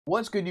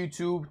What's good,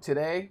 YouTube?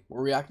 Today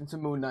we're reacting to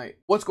Moon Knight.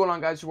 What's going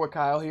on, guys? Your boy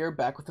Kyle here,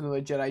 back with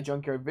another Jedi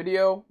Junkyard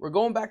video. We're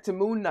going back to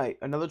Moon Knight.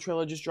 Another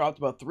trailer just dropped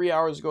about 3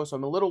 hours ago, so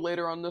I'm a little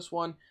later on this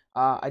one.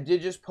 I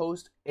did just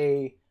post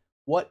a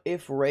 "What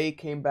if Rey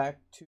came back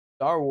to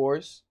Star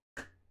Wars"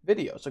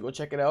 video, so go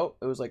check it out.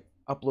 It was like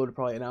uploaded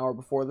probably an hour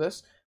before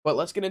this, but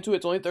let's get into it.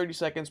 It's only 30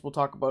 seconds. We'll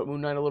talk about Moon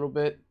Knight a little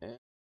bit and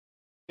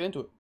get into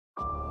it.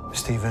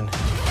 Stephen,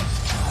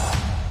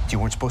 you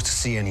weren't supposed to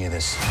see any of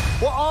this.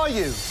 What are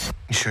you?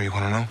 You sure you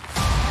want to know?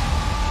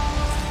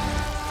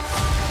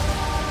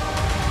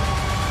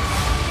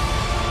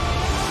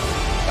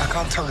 I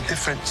can't tell the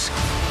difference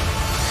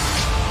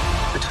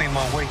between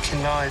my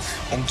waking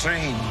life and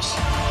dreams.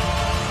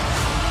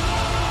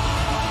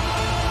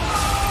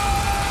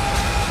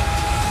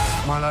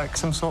 Am I like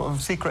some sort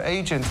of secret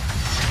agent?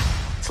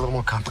 It's a little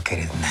more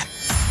complicated than that.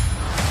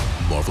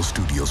 Marvel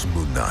Studios'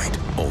 Moon Knight,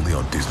 only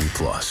on Disney+.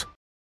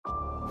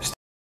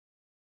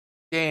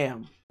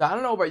 Damn. So I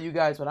don't know about you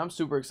guys, but I'm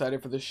super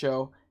excited for this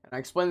show. And I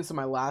explained this in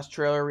my last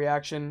trailer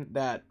reaction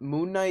that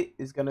Moon Knight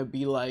is going to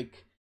be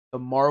like the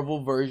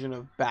Marvel version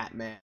of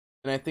Batman.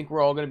 And I think we're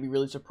all going to be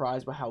really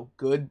surprised by how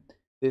good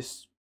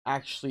this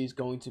actually is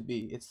going to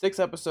be. It's 6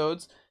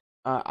 episodes.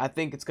 I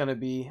think it's going to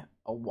be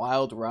a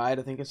wild ride.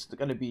 I think it's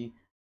going to be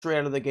straight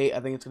out of the gate. I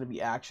think it's going to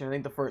be action. I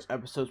think the first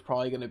episode is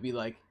probably going to be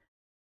like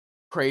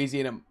crazy.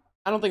 And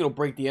I don't think it'll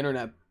break the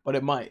internet, but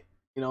it might.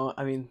 You know,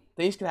 I mean,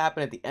 things can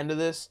happen at the end of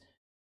this.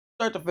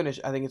 Start to finish,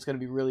 I think it's going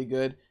to be really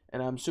good,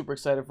 and I'm super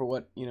excited for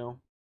what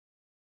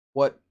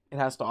it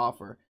has to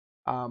offer.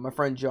 My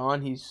friend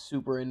John, he's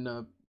super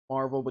into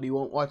Marvel, but he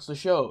won't watch the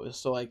shows,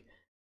 so like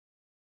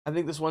I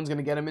think this one's going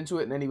to get him into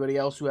it, and anybody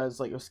else who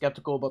has like are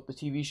skeptical about the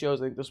TV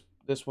shows, I think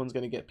this one's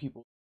going to get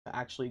people to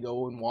actually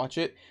go and watch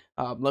it.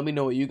 Let me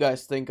know what you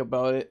guys think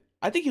about it.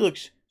 I think he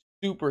looks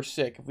super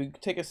sick. If we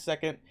take a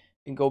second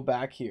and go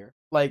back here,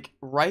 like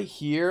right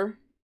here,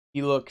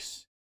 he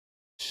looks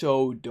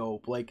so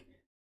dope. Like,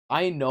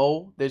 I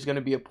know there's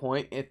gonna be a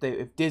point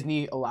if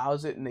Disney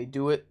allows it and they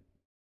do it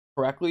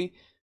correctly,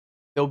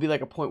 there'll be like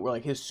a point where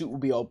like his suit will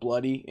be all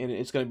bloody and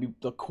it's gonna be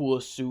the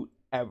coolest suit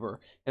ever.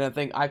 And I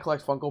think I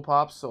collect Funko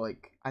Pops, so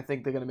like I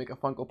think they're gonna make a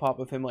Funko Pop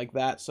of him like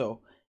that.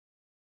 So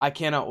I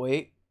cannot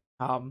wait.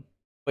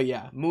 But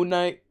yeah, Moon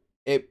Knight,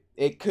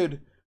 it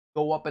could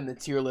go up in the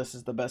tier list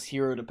as the best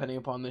hero depending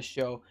upon this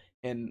show,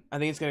 and I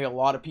think it's gonna get a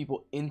lot of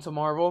people into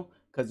Marvel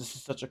because this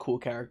is such a cool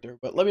character.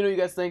 But let me know what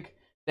you guys think.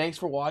 Thanks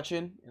for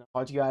watching, and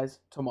I'll talk to you guys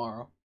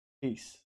tomorrow. Peace.